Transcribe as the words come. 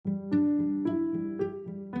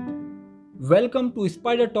Welcome to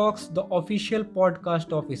Spider Talks, the official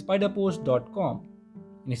podcast of spiderpost.com.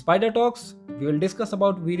 In Spider Talks, we will discuss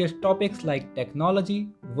about various topics like technology,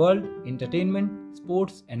 world, entertainment,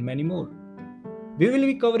 sports, and many more. We will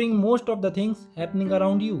be covering most of the things happening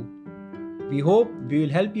around you. We hope we will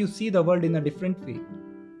help you see the world in a different way.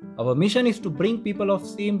 Our mission is to bring people of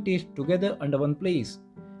same taste together under one place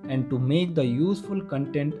and to make the useful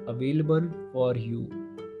content available for you.